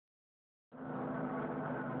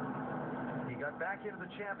got back into the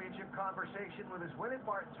championship conversation with his win at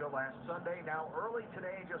Martinsville last Sunday. Now early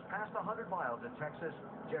today, just past 100 miles in Texas,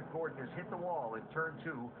 Jeff Gordon has hit the wall in turn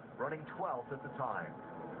 2, running 12th at the time.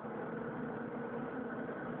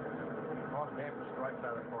 A lot of damage right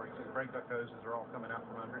side of the car. You see the brake duct hoses are all coming out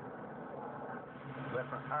from under it. Left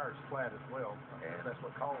front tire is flat as well, and that's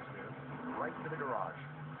what caused it. Right to the garage.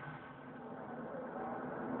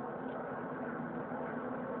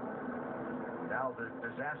 Now the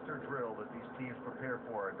disaster drill that these teams prepare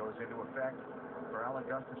for goes into effect for Alan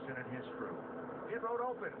Gustafson and his crew. Pit road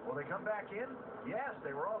open. Will they come back in? Yes,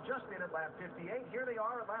 they were all just in at lap 58. Here they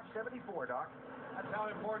are at lap 74, Doc. That's how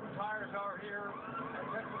important tires are here at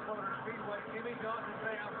Texas Motor Speedway. Jimmy Johnson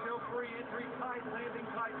saying, I'm still free, entry tight, landing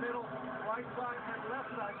tight, middle, right side and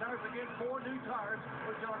left side tires. Again, 4 new tires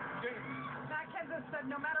for Johnson. James. Matt Kenseth said,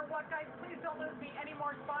 no matter what, guys, please don't lose me any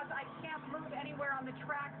more spots. I can't move anywhere on the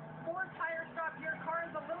track. 4 tires dropped. Your car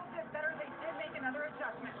is a little bit better. They did make another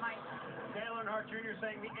adjustment, Mike. Dale Earnhardt Jr.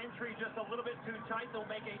 saying the entry just a little bit too tight. They'll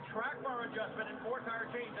make a track bar adjustment and 4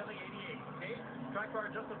 tire change on the 88. Okay? Track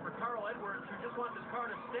bar adjustment for Carl Edwards, who just wants his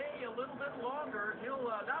car to stay a little bit longer. He'll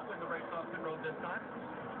not win the race off pit road this time.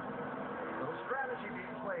 Little strategy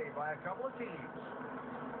being played by a couple of teams.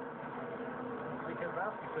 Lee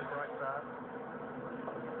Kenseth sits right side.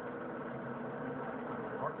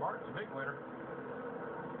 Mark Martin's a big winner.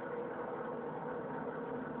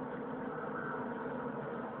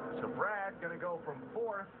 So Brad going to go from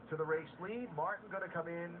 4th to the race lead. Martin going to come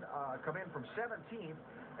in from 17th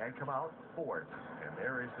and come out 4th. And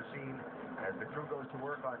there is the scene as the crew goes to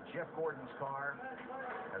work on Jeff Gordon's car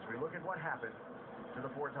as we look at what happened to the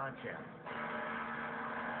 4-time champ.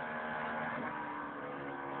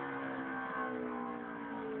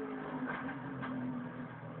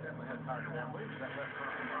 Definitely had tire down. That left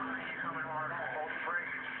front. Coming hard. Hold the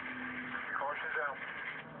brakes. Caution's out.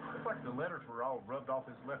 Looks like the letters were all rubbed off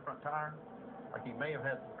his left front tire. Like he may have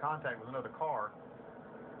had some contact with another car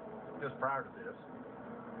just prior to this.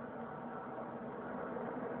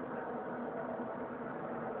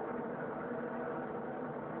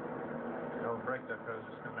 The old brake duct hose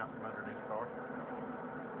is coming out from underneath the car.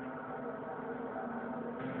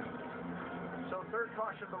 So third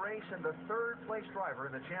caution of the race, and the third place driver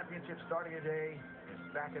in the championship starting today is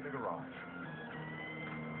back in the garage.